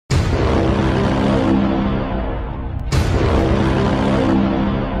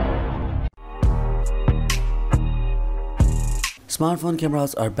Smartphone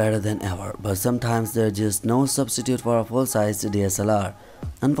cameras are better than ever, but sometimes they're just no substitute for a full-size DSLR.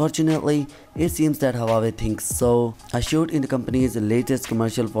 Unfortunately, it seems that Huawei thinks so. A shot in the company's latest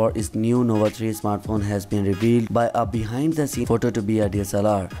commercial for its new Nova 3 smartphone has been revealed by a behind-the-scenes photo to be a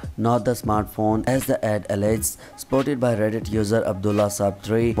DSLR, not the smartphone as the ad alleges, spotted by Reddit user Abdullah Sab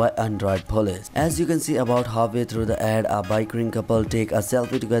 3 by Android Police. As you can see about halfway through the ad, a bickering couple take a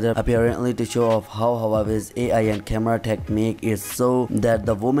selfie together, apparently to show off how Huawei's AI and camera tech make it so that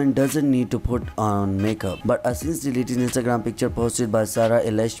the woman doesn't need to put on makeup. But a since deleted Instagram picture posted by Sarah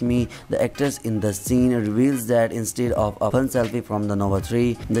Elashmi, the actress in the scene, reveals that instead of a fun selfie from the Nova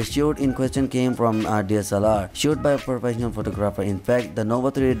 3, the shot in question came from a DSLR, shot by a professional photographer. In fact, the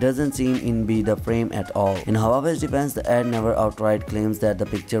Nova 3 doesn't seem in be the frame at all. In Huawei's defense, the ad never outright claims that the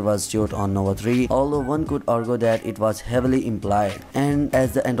picture was shot on Nova 3, although one could argue that it was heavily implied. And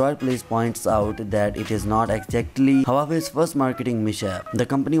as the Android Police points out that it is not exactly Huawei's first marketing mishap. The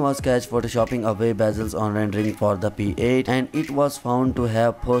company was catched photoshopping away bezels on rendering for the P8, and it was found to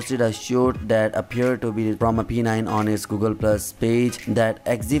have posted a shot that appeared to be from a P9 on its Google Plus page. That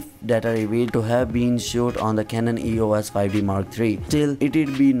EXIF data revealed to have been shot on the Canon EOS 5D Mark III. Still,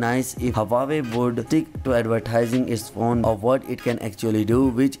 it'd be nice if Huawei would stick to advertising its phone of what it can actually do,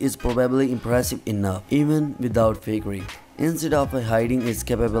 which is probably impressive enough, even without fakery, instead of hiding its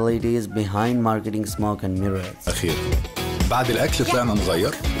capabilities behind marketing smoke and mirrors. بعد الأكل طلعنا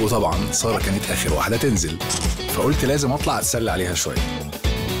نغير، وطبعا سارة كانت آخر واحدة تنزل، فقلت لازم أطلع أتسلى عليها شوية.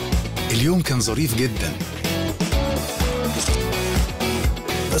 اليوم كان ظريف جدا،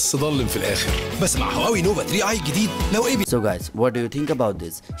 بس ضلم في الآخر. بس مع هواوي نوفا 3i الجديد لو إيه. So guys, what do you think about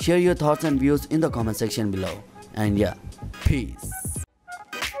this? Share your thoughts and views in the comment section below. And yeah, peace.